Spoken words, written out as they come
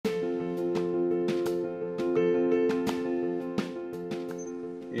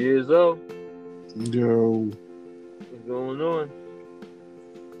Years old. Yo, What's going on?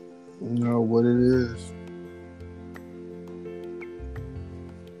 you know what it is.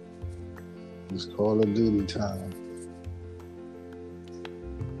 It's Call of Duty time.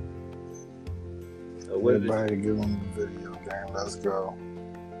 What is it? Everybody get on the video game. Let's go.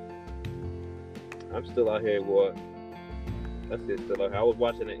 I'm still out here. What? That's it. Still out here. I was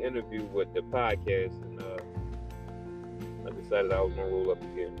watching an interview with the podcast, and I decided I was gonna roll up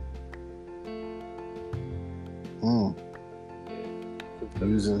again.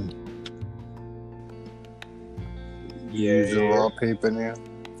 Using Yeah. raw paper now.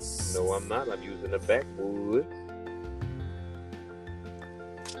 No, I'm not. I'm using the backwoods.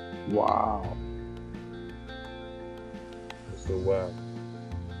 Wow. So wow.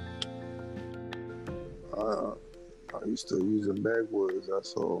 Are you still using backwoods?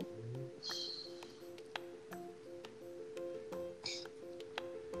 That's all.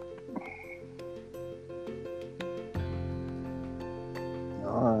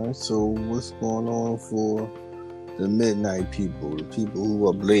 Alright, so what's going on for the midnight people, the people who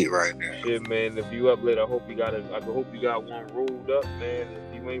up late right now? Shit, man. If you up late, I hope you got one rolled up, man.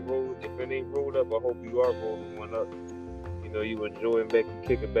 If it ain't rolled up, I hope you are rolling one up. You know, you enjoying back, you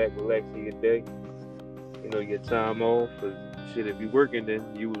kicking back, relaxing your day. You know, your time off. Cause shit, if you working, then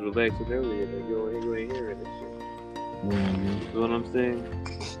you was relaxing earlier, then you ain't hearing this shit. Mm-hmm. You know what I'm saying?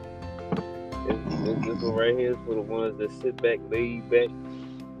 This one right here is for the ones that sit back, lay back,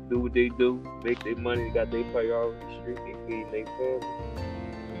 do what they do, make their money, they got their priorities straight, they feeding their family,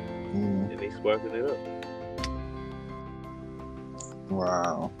 and they sparking it up.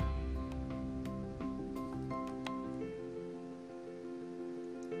 Wow.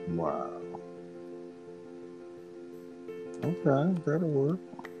 Okay, that'll work.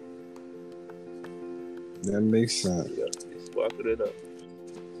 That makes sense. Yeah, they sparking it up.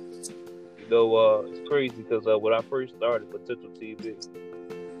 You know, it's crazy because when I first started Potential TV,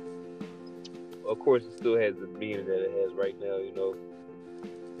 of course, it still has the meaning that it has right now, you know.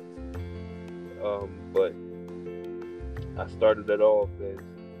 But I started it off as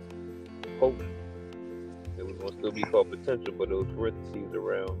Potent. It was going to still be called Potential, but there was parentheses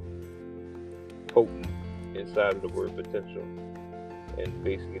around Potent inside of the word potential. And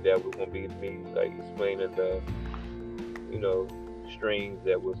basically that was going to be me, like, explaining the, you know, strains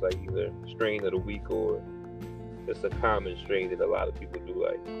that was, like, either strain of the week or just a common strain that a lot of people do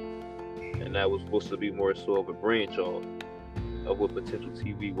like. And that was supposed to be more so of a branch off of what Potential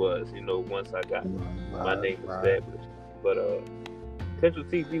TV was, you know, once I got my name established. But Potential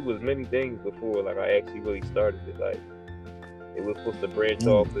TV was many things before, like, I actually really started it. Like, it was supposed to branch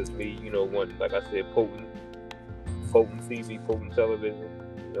off as me, you know, one, like I said, potent TV, potent television.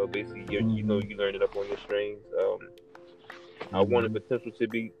 You know, basically, you know, you learn it up on your strings. I wanted Potential to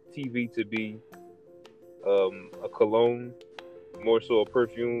be TV to be a cologne, more so a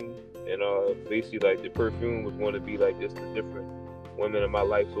perfume, and basically, like, the perfume was going to be like just the different women in my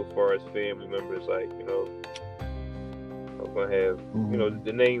life so far as family members. Like, you know, I'm gonna have you know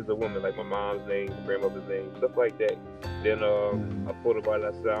the names of women, like my mom's name, my grandmother's name, stuff like that. Then I thought about it.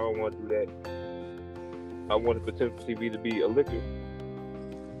 I said I don't want to do that. I wanted Potential TV to be a liquor,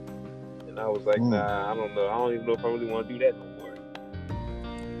 and I was like, nah, I don't know. I don't even know if I really want to do that no more.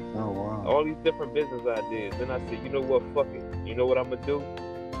 Oh wow! All these different business ideas. Then I said, you know what? Fuck it. You know what I'm gonna do?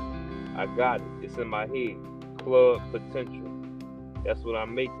 I got it. It's in my head. Club Potential. That's what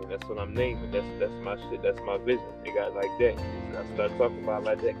I'm making. That's what I'm naming. That's my shit. That's my vision. It got like that. I started talking about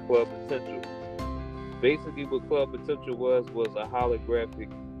like that. Club Potential. Basically, what Club Potential was a holographic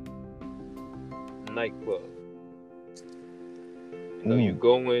nightclub. You know, you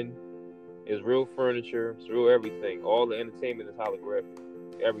go in, it's real furniture, it's real everything. All the entertainment is holographic.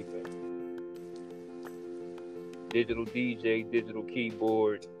 Everything. Digital DJ, digital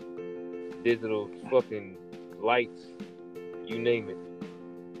keyboard, digital fucking lights, you name it.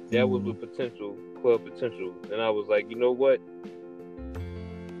 That was with Potential, Club Potential. And I was like, you know what?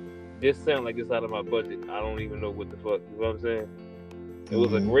 This sounds like it's out of my budget. I don't even know what the fuck. You know what I'm saying? It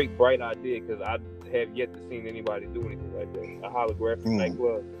was a great, bright idea because I have yet to see anybody do anything like that. A holographic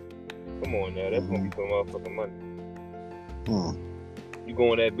nightclub. Come on now, that's gonna be some motherfucking money. You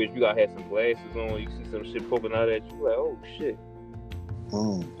go in that bitch, you gotta have some glasses on, you see some shit poking out at you, like, oh shit.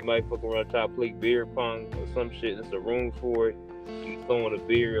 You might fuck around try to play beer pong or some shit, there's a room for it. You throwing a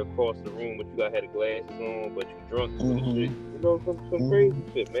beer across the room, but you gotta have the glasses on, but you drunk and shit. You know, some crazy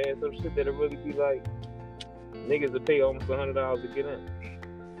shit, man. Some shit that'll really be like, niggas will pay almost $100 to get in.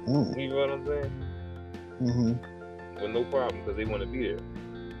 You know what I'm saying? With no problem, because they want to be there.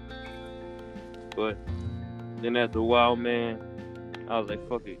 But then after a while, man, I was like,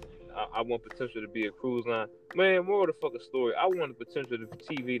 fuck it. I want potential to be a cruise line. Man, more of the fucking story. I wanted potential to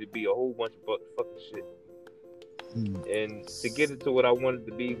TV to be a whole bunch of fucking shit. And to get it to what I wanted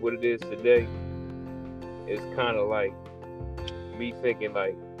to be, what it is today, it's kind of like me thinking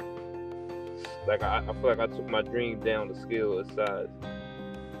like I feel like I took my dream down the scale of size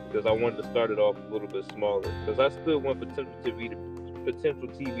because I wanted to start it off a little bit smaller because I still want potential TV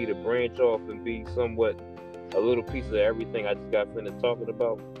to branch off and be somewhat a little piece of everything I just got finished talking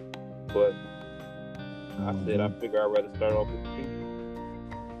about. But I said I figure I'd rather start off with the people.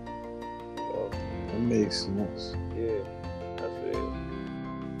 That makes sense. Yeah, I said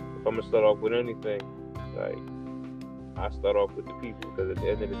if I'm gonna start off with anything, like I start off with the people because at the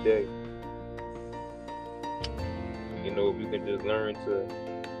end of the day, you know, if you can just learn to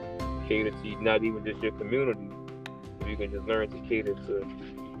cater to not even just your community, if you can just learn to cater to,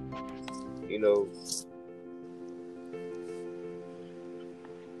 you know,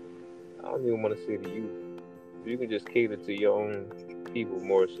 I don't even want to say the youth. If you can just cater to your own people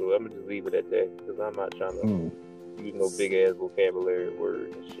more so, I'm gonna just leave it at that because I'm not trying to use no big ass vocabulary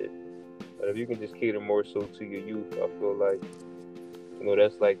words and shit. But if you can just cater more so to your youth, I feel like, you know,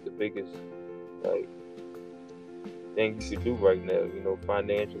 that's like the biggest like thing you could do right now, you know,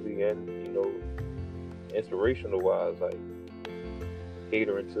 financially and, you know, inspirational wise, like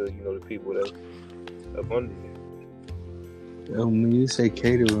catering to, you know, the people that's up under you. When you say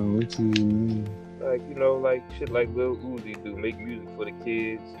catering, what do you mean? Like, you know, like shit like Lil Uzi do, make music for the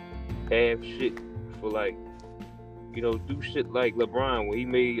kids, have shit for like, you know, do shit like LeBron when he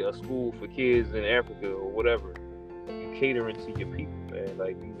made a school for kids in Africa or whatever. You catering to your people, man.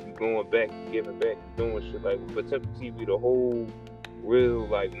 Like you going back, giving back, doing shit like with Potential TV. The whole real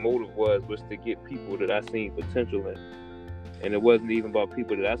like motive was to get people that I seen potential in, and it wasn't even about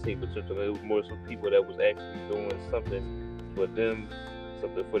people that I seen potential in. It was more some people that was actually doing something for them,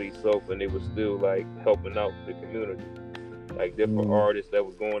 something for themselves, and they were still like helping out the community. Like different artists that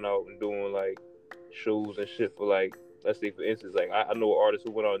was going out and doing like shows and shit for like, let's say for instance, like I know an artist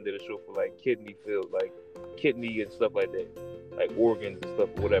who went out and did a show for like kidney and stuff like that, like organs and stuff,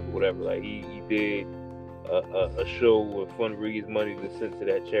 whatever. Like he did a show and fundraise money to send to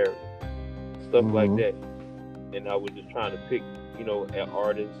that charity, stuff like that. And I was just trying to pick, you know,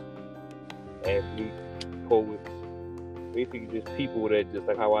 artists, athletes, poets, basically just people that, just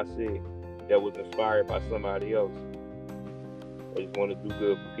like how I said, that was inspired by somebody else. I just want to do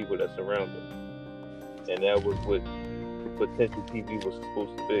good for people that surround them. And that was what Potential TV was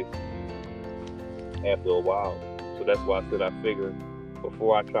supposed to be after a while. So that's why I said I figured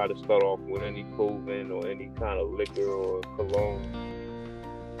before I try to start off with any clothing or any kind of liquor or cologne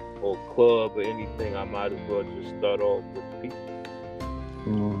or club or anything, I might as well just start off with the people.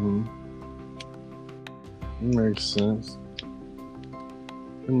 Makes sense.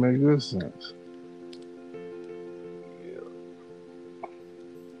 It makes good sense.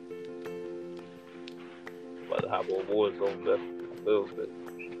 About to hop on Warzone left a little bit.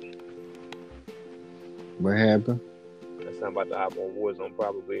 What happened? I'm about to hop on Warzone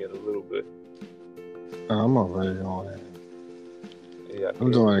probably in a little bit. I'm already on it. Yeah,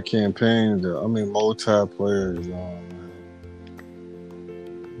 I'm doing a campaign. Multiplayer is on, man.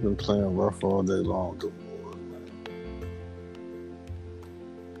 Been playing rough all day long.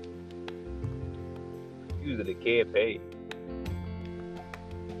 Using the campaign.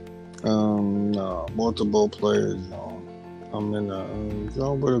 No, multiple players. I'm in a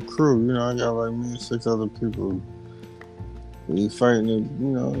zone with a crew. You know, I got like me and 6 other people. We fighting the,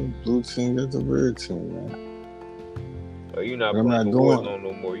 blue team against the red team, man. Oh, you're not playing Warzone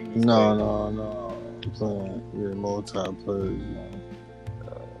no more. No. I'm playing multiplayer.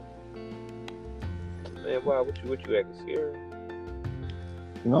 Man, why? What you acting scared?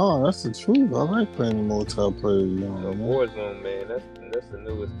 No, that's the truth. I like playing the multiplayer. Warzone, man. That's the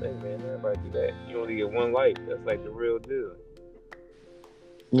newest thing, man. Everybody do that. You only get one life. That's like the real deal.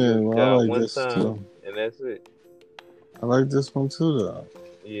 Yeah, well, I like this too. And that's it. I like this one too, though.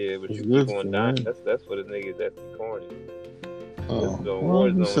 Yeah, but you keep on dying. That's for the niggas that's corny.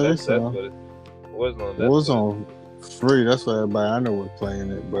 Warzone, Warzone free. That's why everybody I know was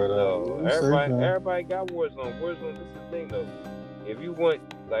playing it. But everybody got Warzone. Warzone, this is the thing though. If you want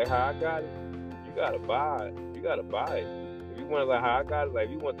like how I got it, you gotta buy it. If you want like how I got it, like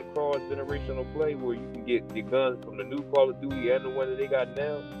if you want the cross generational play where you can get the guns from the new Call of Duty and the one that they got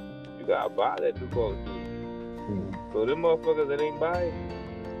now, you gotta buy that new Call of Duty. So them motherfuckers that ain't buy it,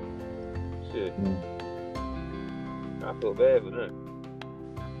 shit. I feel bad for them.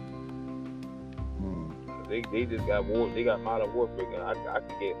 They just got they got Modern Warfare guns. I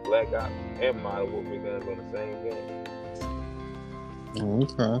could get Black Ops and Modern Warfare guns on the same game.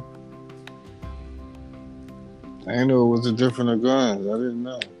 Okay. I didn't know it was a different guns. I didn't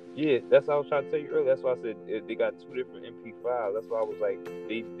know. Yeah, that's what I was trying to tell you earlier. That's why I said they got two different MP5s. That's why I was like,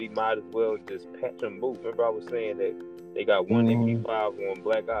 they might as well just patch them both. Remember I was saying that they got one MP5 on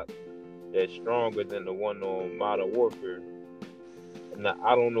Black Ops that's stronger than the one on Modern Warfare. Now,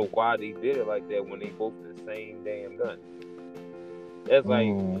 I don't know why they did it like that when they both the same damn gun. That's like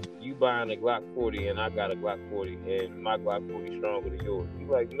you buying a Glock 40 and I got a Glock 40 and my Glock 40 stronger than yours. You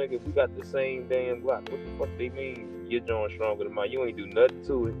like, nigga, we got the same damn Glock. What the fuck they mean your joint stronger than mine? You ain't do nothing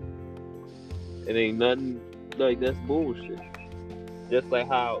to it. It ain't nothing, like, that's bullshit. Just like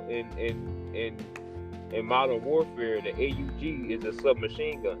how in Modern Warfare the AUG is a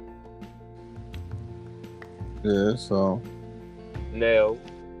submachine gun. Yeah, so Now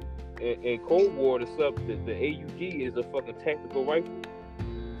in Cold War, the AUG is a fucking tactical rifle.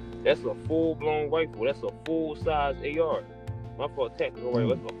 That's a full-blown rifle. That's a full-size AR. My fault, tactical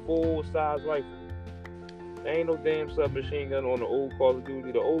rifle. That's a full-size rifle. There ain't no damn submachine gun on the old Call of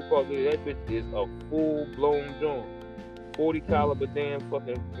Duty. The old Call of Duty, that bitch is a full-blown joint. 40 caliber damn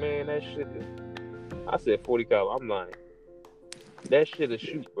fucking, man, that shit is... I said 40 caliber, I'm lying. That shit is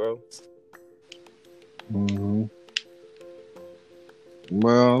shoot, bro.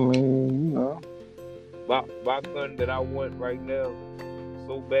 Well, I mean, you know. My gun that I want right now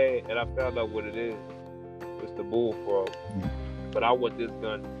so bad, and I found out what it is. It's the Bullfrog. But I want this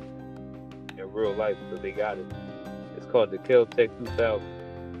gun in real life because they got it. It's called the Kel-Tec 2000.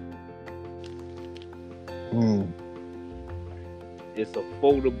 It's a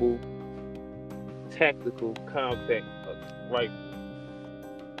foldable, tactical, compact rifle.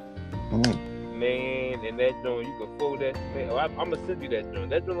 Man, and that joint, you can fold that. Man, I'm gonna send you that joint.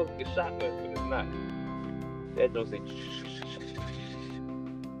 That joint looks like a shotgun, but it's not. That joint say,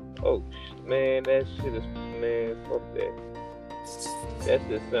 oh man, that shit is, man, fuck that. That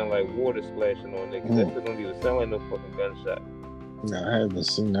shit sound like water splashing on niggas. That shit don't even sound like no fucking gunshot. No, I haven't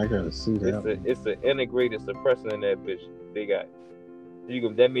seen. I gotta see that. It's an integrated suppressor in that bitch. They got.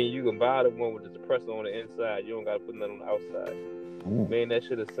 That means you can buy the one with the suppressor on the inside. You don't gotta put nothing on the outside. Man, that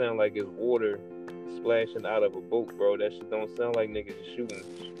shit sound like it's water splashing out of a boat, bro. That shit don't sound like niggas is shooting.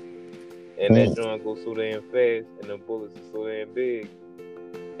 And that joint goes so damn fast, and the bullets are so damn big.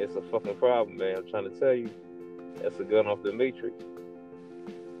 It's a fucking problem, man. I'm trying to tell you. That's a gun off the Matrix.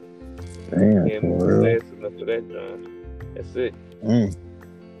 Damn, can't move fast enough for that joint. That's it.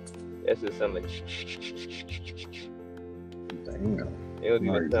 That shit sound like. Damn. It don't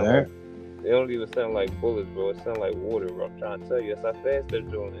even like sound that. like. It don't even sound like bullets, bro. It sound like water, bro. I'm trying to tell you. That's how fast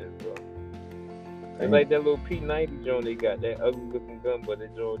that joint is, bro. It's like that little P90 joint they got, that ugly looking gun, but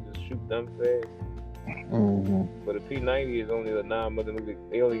that joint just shoot dumb fast. But the P90 is only a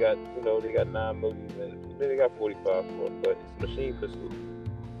 9mm. They only got, they got 9mm, and they got 45 for it, but it's a machine pistol.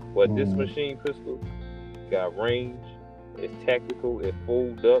 But this machine pistol got range. It's tactical. It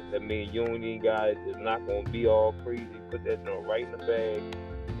folds up. That means you don't even got it. It's not gonna be all crazy. Put that joint right in the bag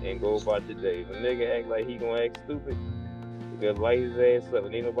and go about your day. If a nigga act like he gonna act stupid, you gotta light his ass up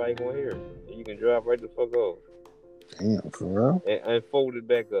and ain't nobody gonna hear it. You can drive right the fuck off. Damn, for real? And fold it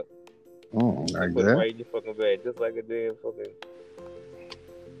back up. Like put that? it right in your fucking bag. Just like a damn fucking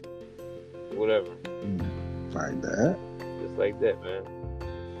whatever. Like that? Just like that, man.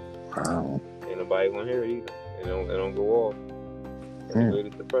 Wow. Ain't nobody gonna hear it either. It don't go off.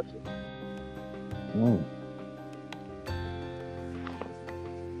 Integrated suppressor.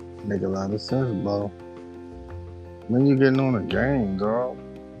 Make a lot of sense, bro. When you getting on a game, dog.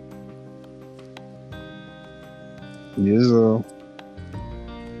 Yes, sir.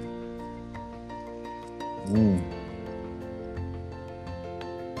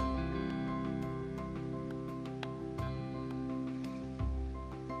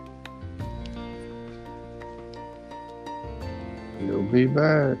 You'll be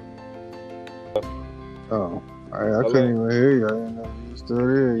back. Oh, I couldn't even hear you. I didn't know you were still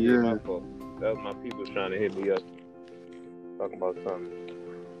there. Yeah, my fault. That was my people trying to hit me up, talking about something.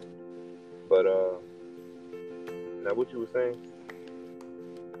 But now what you were saying?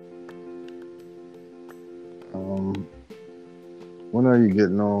 When are you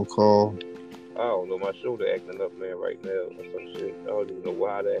getting on call? I don't know. My shoulder acting up, man, right now or some shit. I don't even know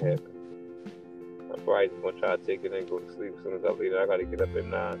why that happened. I'm probably just gonna try to take it and go to sleep as soon as I leave. I gotta get up at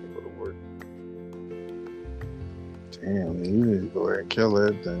 9 to go to work. Damn, man, you need to go ahead and kill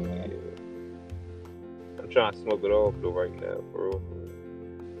that thing, man. Yeah. I'm trying to smoke it off though right now, bro.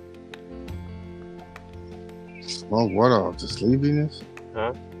 Smoke what off? The sleepiness?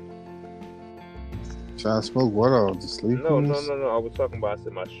 Huh? Trying to smoke what off? The sleepiness? No. I was talking about, I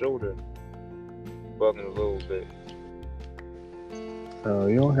said my shoulder bugging a little bit.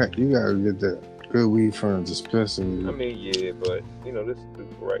 You don't have. You gotta get that good weed from the dispensary. I mean, yeah, but this is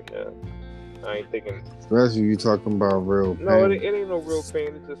stupid right now. I ain't thinking. Especially you talking about real pain. No, it ain't no real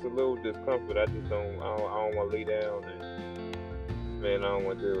pain. It's just a little discomfort. I just don't. I don't want to lay down and. Man, I don't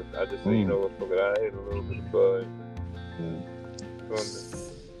want to do it. I just say, what, fuck it. I hit a little bit of bud.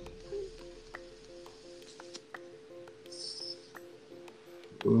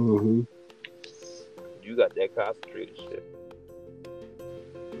 Mm-hmm. You got that concentrated shit.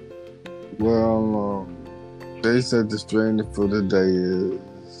 Well, they said the strain for the day is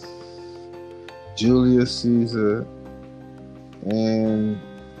Julius Caesar and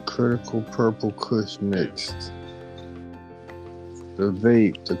Critical Purple Kush mixed. The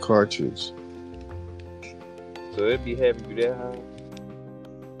vape, the cartridge. So it be having you that high?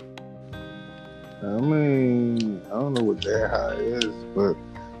 I mean, I don't know what that high is, but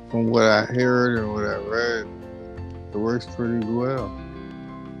from what I heard and what I read, it works pretty well.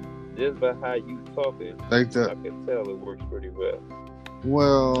 Just by how you talking, like that, I can tell it works pretty well.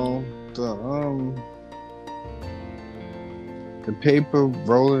 Well, the paper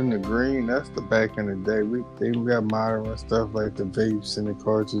rolling the green, that's the back in the day. They got modern stuff like the vapes and the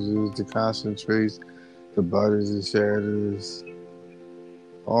cartridges, the concentrates, the butters and shatters,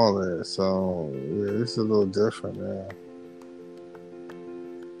 all that. So yeah, it's a little different now.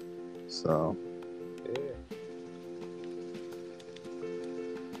 So yeah.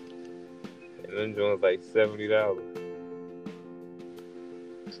 And them joints like $70.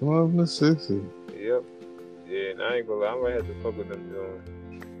 Some of them are $60. Yep. Yeah, and I ain't gonna lie, I might have to fuck with them joints.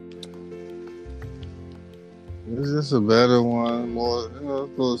 It's just a better one, more, it's a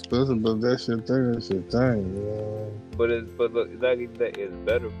little expensive, but that's your thing, But look, it's not even that, it's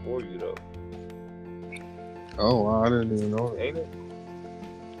better for you though. Oh, wow, I didn't even know that. Ain't it?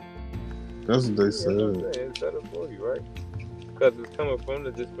 That's what they said. It's better for you, right? Because it's coming from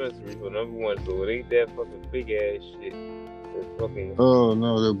the dispensary for number one, so it ain't that fucking big ass shit. Fucking... Oh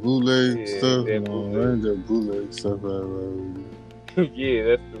no, the bootleg stuff. No, bootleg. Ain't that bootleg stuff yeah,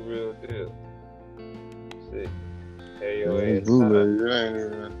 that's the real deal. Shit. Hey, yo, ass bootleg. It ain't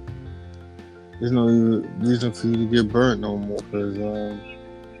even. There's no reason for you to get burnt no more, because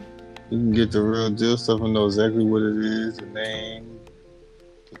you can get the real deal stuff and know exactly what it is, the name,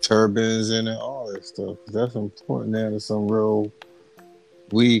 the turbines in it, all that stuff. That's important now to some real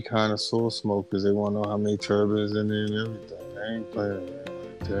weed connoisseur smokers. They want to know how many turbines in there and everything. I ain't playing around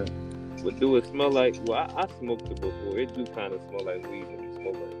like that. But do it smell like? Well, I smoked it before. It do kind of smell like weed when you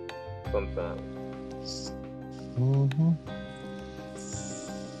smoke it sometimes. Mm-hmm.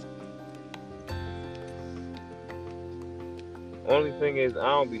 Only thing is, I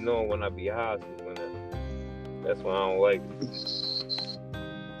don't be knowing when I be high smoking it. That's why I don't like it.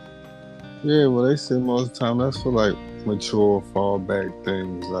 Yeah, well, they say most of the time that's for like mature fallback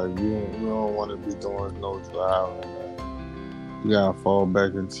things. Like you don't want to be doing no driving. You gotta fall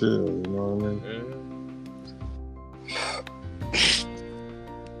back and chill. You know what I mean?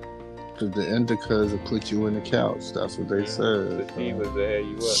 Because the indicas will put you in the couch. That's what they said. The sativas will have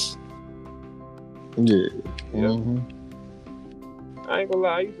you up. Yeah. Yep. Mm-hmm. I ain't gonna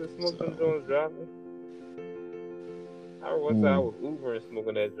lie. I used to smoke them joints driving. I remember one time I was Ubering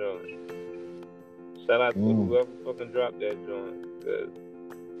smoking that joint. Shout out to whoever fucking dropped that joint. Cause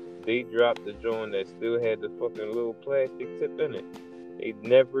they dropped the joint that still had the fucking little plastic tip in it. They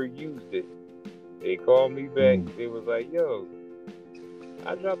never used it. They called me back. They was like, yo,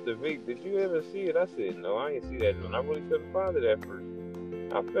 I dropped the vape. Did you ever see it? I said, no, I ain't see that joint. I really couldn't find it at first.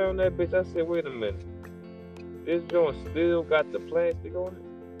 I found that bitch. I said, wait a minute. This joint still got the plastic on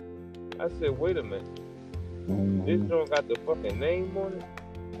it? I said, wait a minute. This joint got the fucking name on it?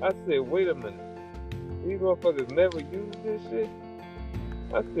 I said, wait a minute. These motherfuckers never used this shit?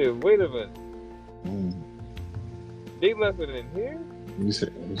 I said, wait a minute. They left it in here? You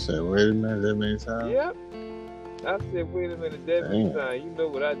said, wait a minute, that many times? Yep. I said, wait a minute, that many times. You know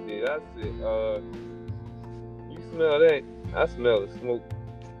what I did? I said, you smell that? I smell the smoke.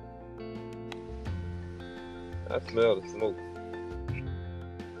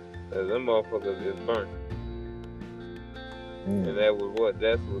 Cause them motherfuckers is burnt. And that was what?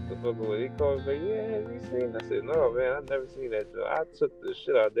 That's what the fuck was. He called me, like, yeah, have you seen? I said, no, man, I never seen that joke. I took the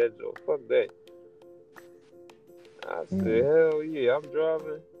shit out of that joke. Fuck that. I said, hell yeah, I'm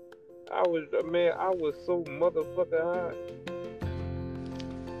driving. I was so motherfucking high.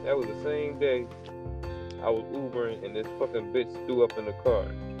 That was the same day I was Ubering and this fucking bitch threw up in the car.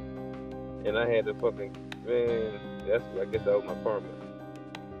 And I had to fucking, man, I guess that was my karma.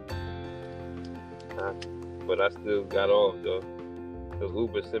 But I still got off though. The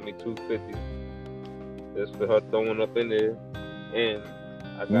Uber sent me $250 just for her throwing up in there. and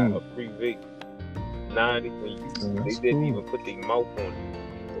I got a free vape. Not even they That's didn't cool. even put their mouth on it.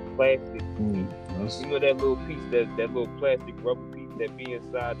 The plastic piece. You know that little piece, that little plastic rubber piece that be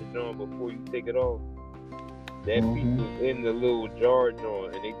inside the joint before you take it off? That piece was in the little jar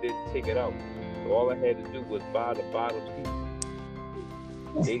joint, and they didn't take it out. So all I had to do was buy the bottom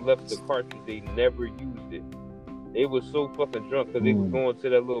piece. They left the cartridge. They never used it. They was so fucking drunk because they was going to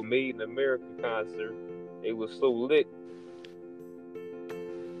that little Made in America concert. They was so lit.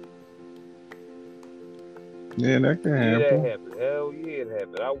 Yeah, that can happen. Yeah, that happened. Hell yeah, it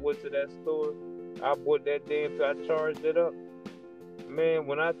happened. I went to that store. I bought that damn thing. I charged it up. Man,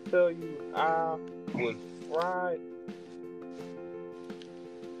 when I tell you I was fried,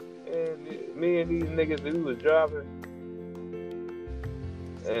 and me and these niggas, we was driving,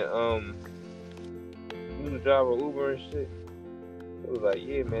 and we was driving Uber and shit. It was like,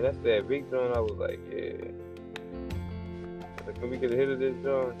 yeah, man, that's that big joint. I was like, yeah. Can we get a hit of this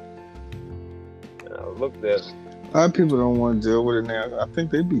joint? And I looked at it. A lot of people don't want to deal with it now. I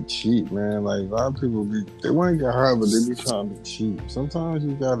think they be cheap, man. Like, a lot of people they want to get high, but they be trying to be cheap. Sometimes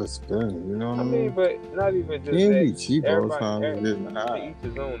you gotta spend, you know what I mean? But not even just you that. Can't be cheap all the time getting To high. each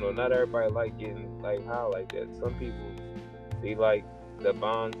his own, though. Not everybody like getting like high like that. Some people, they like the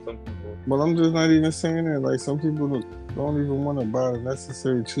bond. Some people. But I'm just not even saying that. Like, some people don't even want to buy the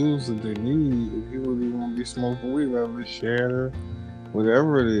necessary tools that they need. If you really want to be smoking weed, whether it's shatter,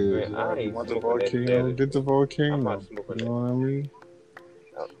 whatever it is. Man, I ain't want the smoking that volcano, shatter. get the volcano. I'm not smoking you know what I mean?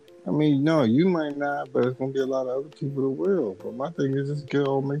 No. I mean, no, you might not, but it's gonna be a lot of other people that will. But my thing is just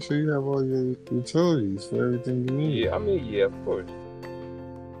make sure you have all your utilities for everything you need. Yeah, I mean, yeah, of course.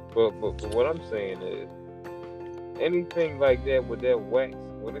 But what I'm saying is, anything like that with that wax,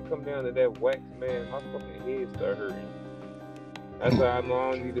 when it come down to that wax, man, my fucking head start hurting. That's why I know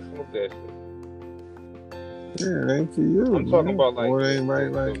I don't need to smoke that shit. Yeah, it ain't for you. I'm talking about like it ain't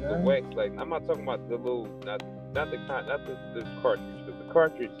right the wax. Like, I'm not talking about the little, not the cartridge. Because the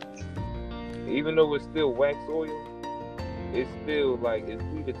cartridge, even though it's still wax oil, it's still like it's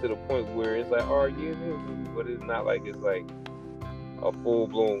heated to the point where it's like, oh yeah, it is, but it's not like it's like a full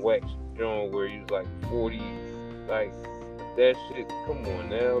blown wax joint where you like 40, like that shit. Come on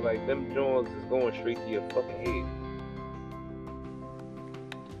now, like them joints is going straight to your fucking head.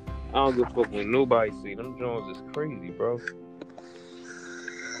 I don't give a fuck when nobody see them joints is crazy, bro.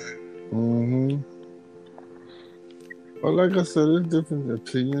 Well, like I said, there's different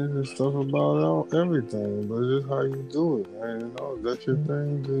opinions and stuff about everything, but it's just how you do it, man. You know, if that's your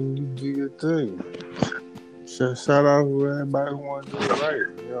thing, then you do your thing. Shout out to everybody who want to do it right,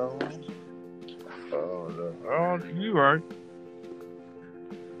 you know what I mean? Oh, you right.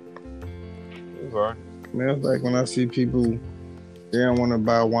 You right. Man, it's like when I see people, they don't want to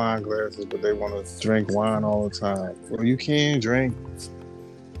buy wine glasses, but they want to drink wine all the time. Well, you can't drink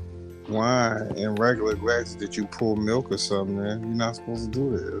wine in regular glasses that you pour milk or something, man. You're not supposed to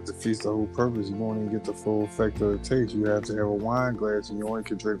do that. It defeats the whole purpose. You won't even get the full effect of the taste. You have to have a wine glass, and you only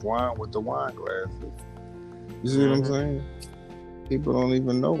can drink wine with the wine glasses. You see what I'm saying? People don't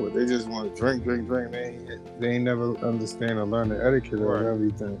even know it. They just want to drink. They ain't never understand or learn the etiquette of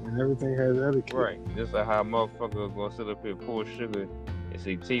everything. And everything has etiquette. Right. Just like how motherfuckers gonna sit up here and pour sugar and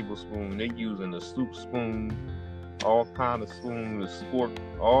say tablespoon. They using a soup spoon, all kind of spoons, a spork,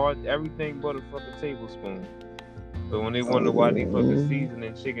 everything but a fucking tablespoon. So when they wonder why they fucking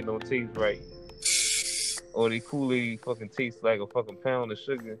seasoning chicken don't taste right, or they Kool-Aid fucking tastes like a fucking pound of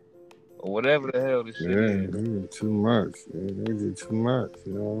sugar, or whatever the hell this shit is. They did too much. They did too much.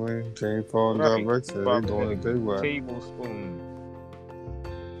 You know what I mean? They ain't falling direct. They doing it their way. Tablespoon.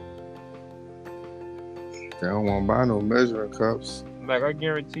 They don't want to buy no measuring cups. Like, I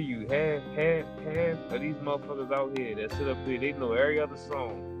guarantee you, half of these motherfuckers out here that sit up here, they know every other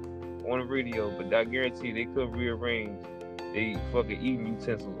song on the radio, but I guarantee they could rearrange they fucking eating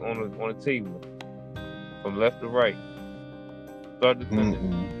utensils on the table from left to right, start to finish.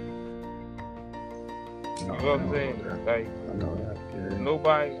 You know what I'm saying? Like, I know that. Yeah.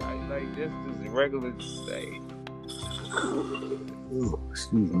 Nobody, like, this is regular, like,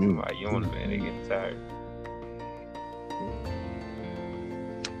 excuse me. My yawning, man, they getting tired.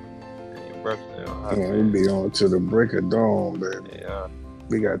 Yeah, we be on to the break of dawn, baby. Yeah.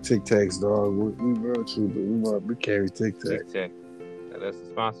 We got Tic Tacs, dog. We real true, but we carry Tic Tac. Tic Tac. That's the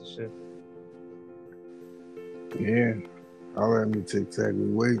sponsorship. Yeah. I'll let me Tic Tac. We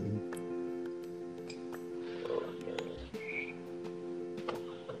waiting.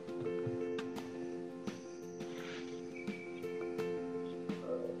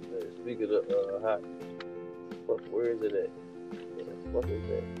 Speaking of hot, where is it at? What the fuck is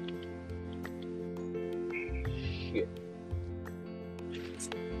that? Shit.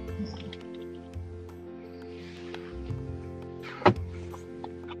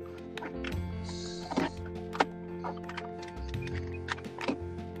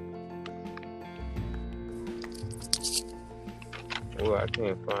 Well, I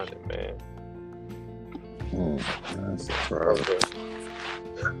can't find it, man. Not surprised. Okay.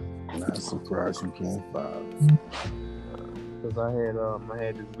 Not surprised you can't find it. Cause I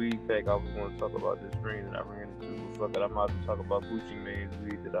had this weed pack I was going to talk about this green that I ran into. Fuck it, I'm about to talk about Gucci Mane's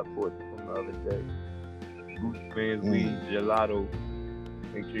weed that I bought from the other day. Gucci Mane's weed gelato.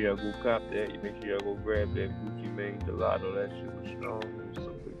 Make sure y'all go cop that. Make sure y'all go grab that Gucci Mane gelato. That shit was strong. It was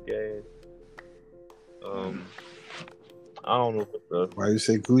some good gas. I don't know what the. Why you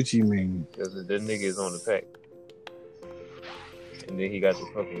say Gucci Mane? Because the nigga is on the pack. And then he got the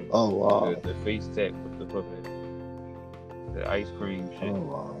fucking the face tap with the fucking the ice cream shit. Oh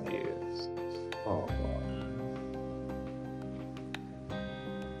wow. Yeah. Oh wow.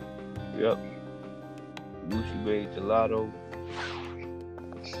 Yep. Gucci Mane gelato.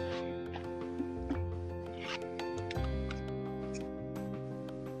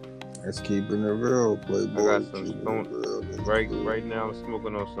 That's keeping it real, Playboy. I got some right now I'm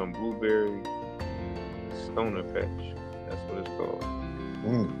smoking on some blueberry stoner patch. That's what it's called. I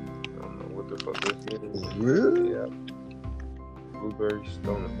don't know what the fuck this is. Really? Yeah. Blueberry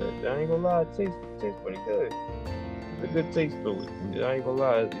stoner patch. I ain't gonna lie, it tastes pretty good. It's a good taste to it. I ain't gonna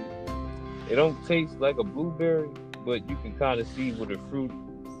lie. It don't taste like a blueberry, but you can kind of see where the fruit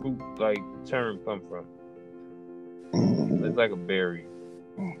like term come from. It's like a berry.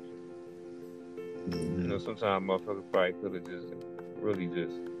 You know, sometimes motherfuckers probably could have just really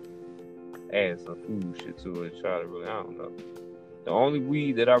just add some food shit to it and try to really, I don't know. The only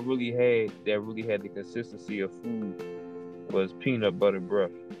weed that I really had that really had the consistency of food was peanut butter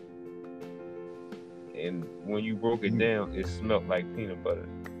breath. And when you broke it down, it smelled like peanut butter.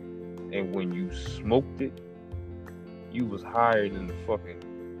 And when you smoked it, you was higher than the fucking...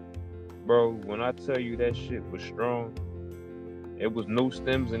 Bro, when I tell you that shit was strong, it was no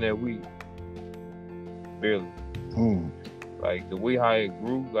stems in that weed. Barely. Like the way how it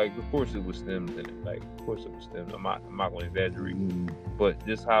grew, like of course it was stems in it. Like of course it was stems. I'm not gonna exaggerate. But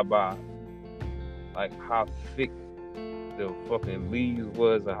just how thick the fucking leaves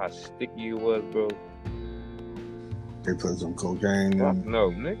was and how sticky it was, bro. They put some cocaine in. No,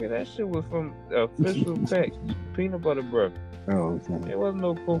 nigga, that shit was from official pack peanut butter breath. Oh, okay. It wasn't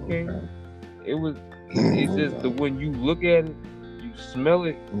no cocaine. Okay. It was. It's just when you look at it, you smell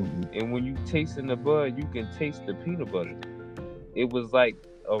it, and when you taste in the bud, you can taste the peanut butter. It was like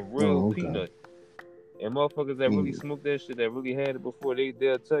a real peanut. And motherfuckers that really smoked that shit, that really had it before,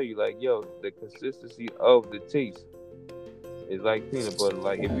 they'll tell you like, yo, the consistency of the taste is like peanut butter.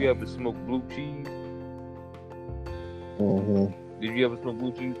 Like if you ever smoke blue cheese. Did you ever smoke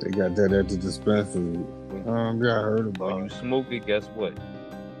blue cheese? They got that at the dispensary. Yeah, I heard about it. When you smoke it, guess what?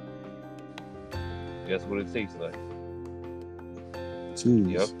 Guess what it tastes like? Cheese.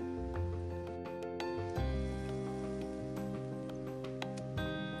 Yep.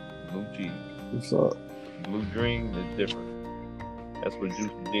 Blue cheese. What's up? Blue Dream is different. That's what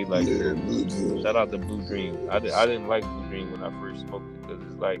Juicy J like. Yeah, Blue Dream. Shout out to Blue Dream. I didn't like Blue Dream when I first smoked it because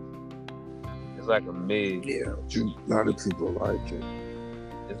it's like a mid. Yeah, a lot of people like it.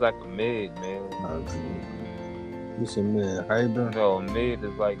 It's like a mid, man. It's a mid. Hyper? No, mid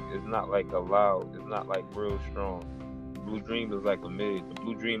is like, it's not like a loud. It's not like real strong. Blue Dream is like a mid. The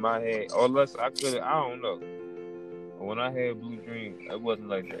Blue Dream I had, or unless I don't know. But when I had Blue Dream, it wasn't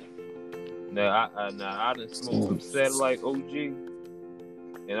like that. Now I done smoked some Satellite OG,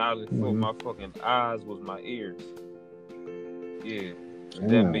 and I done thought my fucking eyes was my ears. Yeah,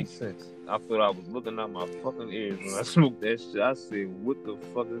 that makes sense. I thought I was looking at my fucking ears when I smoked that shit. I said, what the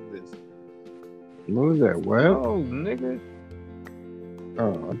fuck is this? What was that? What? Oh, nigga.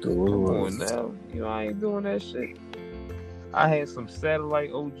 Oh, I thought it was. Now, you know, I ain't doing that shit. I had some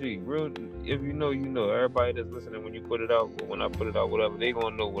Satellite OG. Real, if you know, you know. Everybody that's listening, when you put it out, or when I put it out, whatever, they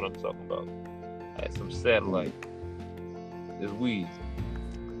gonna know what I'm talking about. I had some Satellite. It's weed.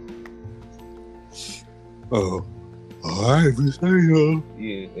 Oh. Alright, we say so.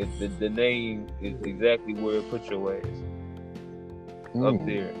 Yeah, the name is exactly where it put your ass. Up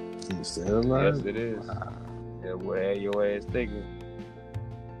there. Satellite? Yes, it is. Wow. Yeah, where had your ass thinking.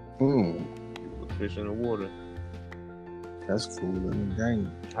 You were fish in the water. That's cool in the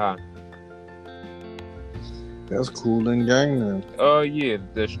game. Huh? That's cool in game. Yeah,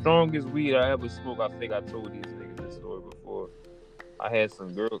 the strongest weed I ever smoked. I think I told these niggas this story before. I had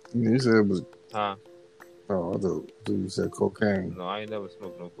some girls. You said it was. Huh? Oh, I thought you said cocaine. No, I ain't never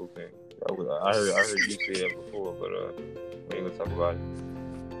smoked no cocaine. I heard you say that before, but we ain't gonna talk about it.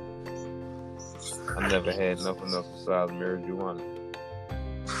 I never had nothing else besides marijuana.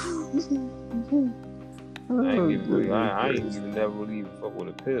 I ain't even never really even fuck with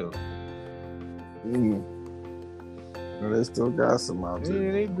a pill. No, they still got some out there.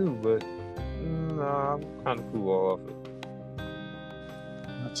 Yeah, they do, but nah, I'm kind of cool off it.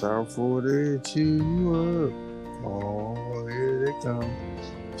 Watch out for they chew you up. Oh, here they come.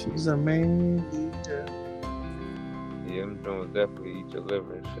 She's a man eater. Yeah, them joints definitely eat your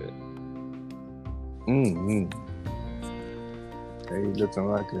liver and shit. Mm-hmm. They looking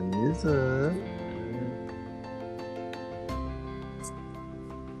like a lizard.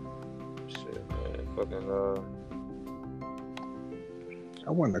 Shit, man. Fucking, I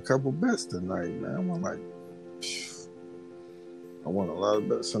won a couple bets tonight, man. I won a lot of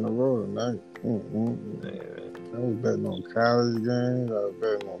bets in a row tonight. man. I was betting on college games. I was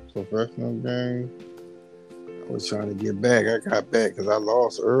betting on professional games. I was trying to get back. I got back because I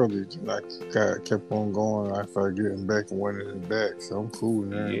lost early. And I kept on going. I started getting back and winning it back. So I'm cool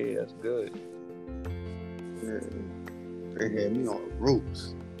now. Yeah, that's good. Yeah. They had me on the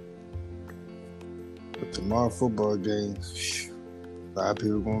ropes. But tomorrow football games, a lot of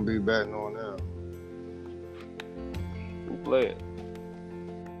people going to be betting on them. Who played?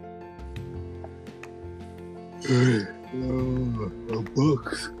 The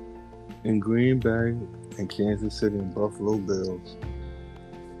Bucks in Green Bay and Kansas City and Buffalo Bills.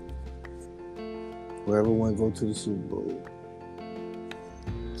 Whoever want to go to the Super Bowl.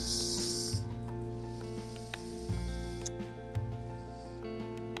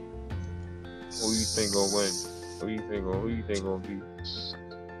 Who you think gonna win? Who you think gonna be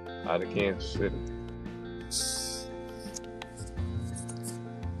out of Kansas City?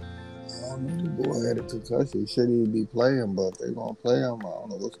 The boy had a concussion. He said he'd be playing, but they're going to play him. I don't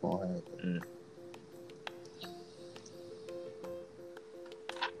know what's going to happen.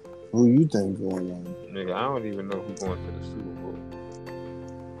 Who you think going on? Nigga, I don't even know who's going to the Super Bowl.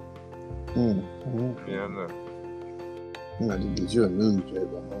 Yeah, I know. You got to get you a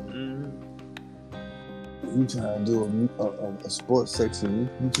newspaper, You trying to do a sports section.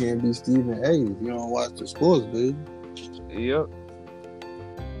 You can't be Stephen A. if you don't watch the sports, baby. Yep.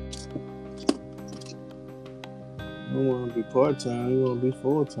 You don't want to be part-time. You want to be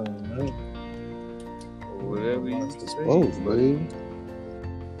full-time, right? Whatever you watch the sports, baby.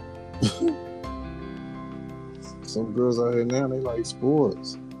 Some girls out here now, they like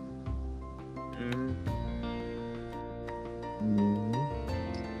sports.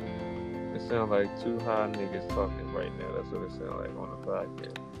 It sounds like two high niggas talking right now. That's what it sounds like on the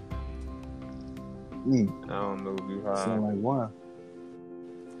podcast. I don't know if you high. Sound like why?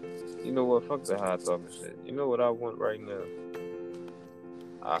 You know what? Fuck the high talking shit. You know what I want right now?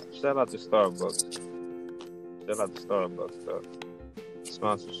 Shout out to Starbucks. Though.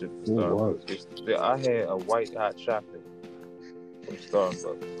 Sponsorship for Starbucks. I had a white hot chocolate from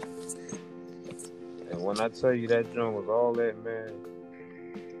Starbucks. And when I tell you that joint was all that, man,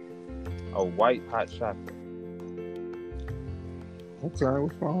 a white hot chocolate. Okay,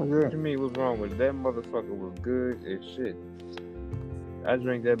 what's wrong with that? What you mean what's wrong with it? That motherfucker was good as shit. I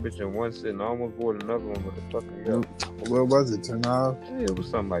drank that bitch in one sitting. I almost bought another one with the fucking yo. What was it, $10? Yeah, it was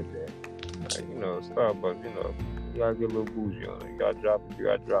something like that. Like, Starbucks, you gotta get a little bougie on it. You gotta drop it.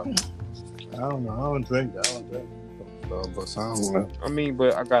 I don't know. I don't drink Starbucks. I don't know. I mean,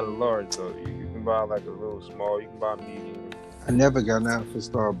 but I got a large, though. You can buy like a little small. You can buy medium. I never got out for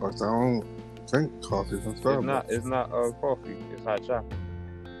Starbucks. I don't drink coffee from Starbucks. It's not coffee. It's hot chocolate.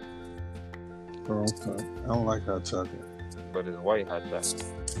 Oh, okay. I don't like hot chocolate. But it's white hot chocolate.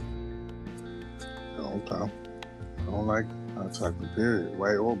 Okay. I don't like hot chocolate, period.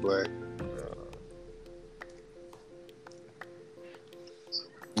 White or black.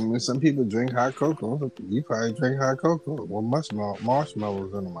 I mean, some people drink hot cocoa. You probably drink hot cocoa. Well,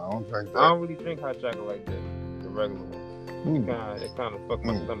 marshmallows in them. I don't drink that. I don't really drink hot chocolate like that. The regular one. It kind of fucked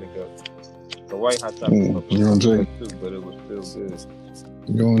my stomach up. The white hot chocolate fucked my stomach up too, but it was still good.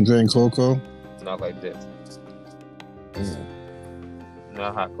 You don't drink cocoa? Not like that.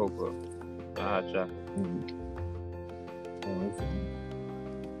 Not hot cocoa. Not hot chocolate. Oh, okay.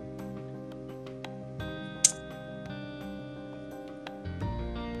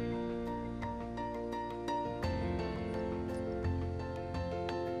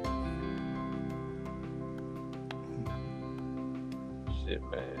 Shit,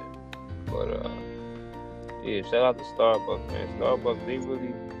 man. But yeah, shout out to Starbucks, man. Starbucks, they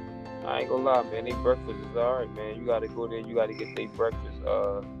really, I ain't gonna lie, man, they breakfast is alright, man. You gotta go there, you gotta get their breakfast.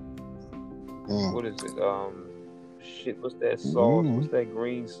 What is it? Shit, what's that sauce? What's that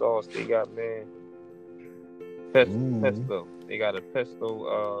green sauce they got, man? Pesto. They got a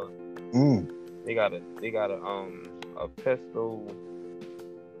pesto. They got a pesto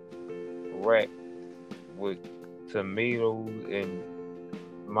wrap with tomatoes and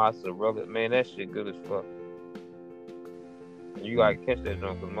mozzarella. Man, that shit good as fuck. You gotta catch that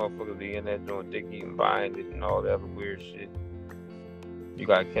joint because motherfuckers be in that joint, they keep buying it and all that other weird shit. You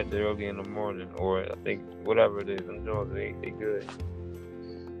gotta catch it early in the morning, or I think whatever it is, them joints, they good.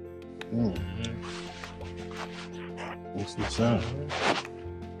 What's the sound?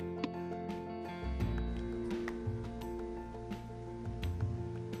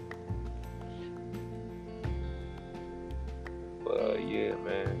 But yeah,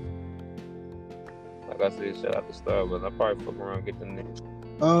 man. Like I said, shout out to Starbucks. I probably fuck around and get the niggas.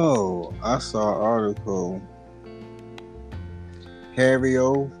 Oh, I saw an article. Harry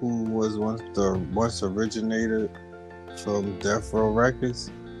O, who was once originated from Death Row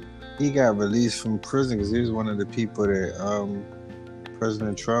Records, he got released from prison because he was one of the people that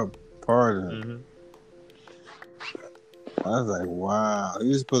President Trump pardoned. I was like, wow. He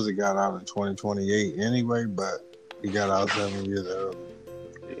was supposed to got out in 2028 anyway, but he got out 7 years early.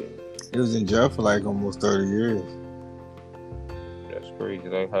 Yeah. He was in jail for like almost 30 years. That's crazy.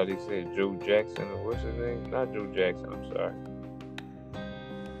 Like how they said Joe Jackson, or what's his name? Not Joe Jackson, I'm sorry.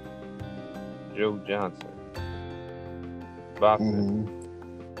 Joe Johnson. Boxing.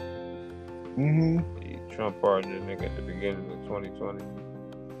 Trump pardoned the nigga at the beginning of 2020.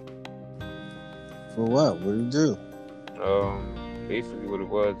 For what? What did he do? Basically what it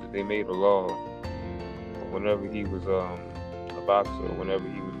was, they made a law whenever he was a boxer, whenever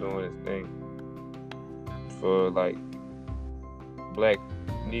he was doing his thing, for like black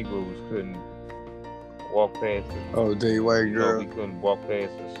Negroes couldn't walk past it. Oh, the white girl. We couldn't walk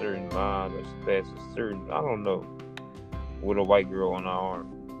past a certain line or past a certain, I don't know, with a white girl on our arm.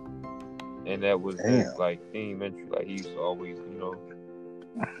 And that was his like theme entry. Like he used to always,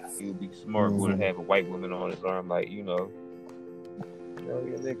 he would be smart, would have a white woman on his arm, like, yeah,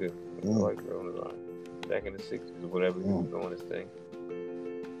 nigga, with a white girl on his arm. Back in the 60s or whatever, he was doing his thing.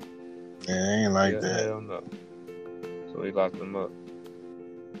 Yeah, ain't like that. Hell no. So he locked him up.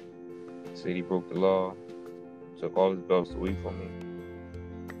 Said he broke the law, took all his belts away from him,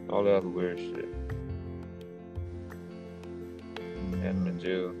 all the other weird shit. Had him in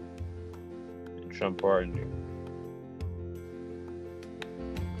jail. And Trump pardoned him.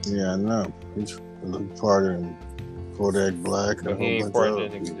 Yeah, I know. He's pardoned Kodak Black. But he ain't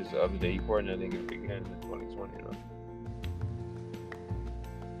pardoned that nigga just the other day. He pardoned that nigga at the beginning of 2020,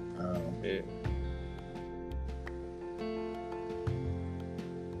 Yeah.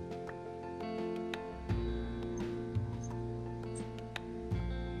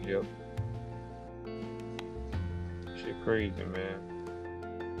 Yep. Shit crazy, man.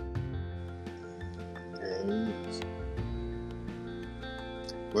 Yeah,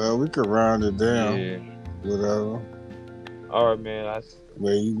 well, we could round it down. Yeah. Whatever. All right, man.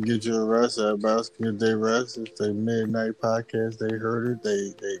 Well, you can get your rest. Everybody else can get their rest. It's their midnight podcast. They heard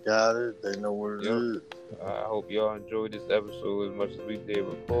it. They got it. They know what it is. I hope y'all enjoyed this episode as much as we did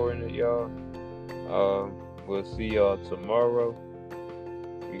recording it, y'all. We'll see y'all tomorrow.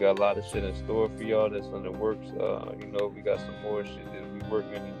 We got a lot of shit in store for y'all that's in the works. We got some more shit that we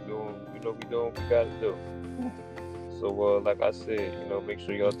working and doing. We doing what we gotta do. So, like I said, make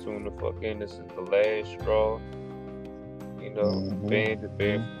sure y'all tune the fuck in. This is the last straw. Banned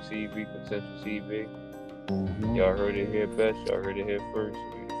from TV, Potential TV. Y'all heard it here best. Y'all heard it here first. So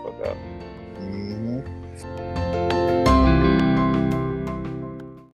get the fuck out.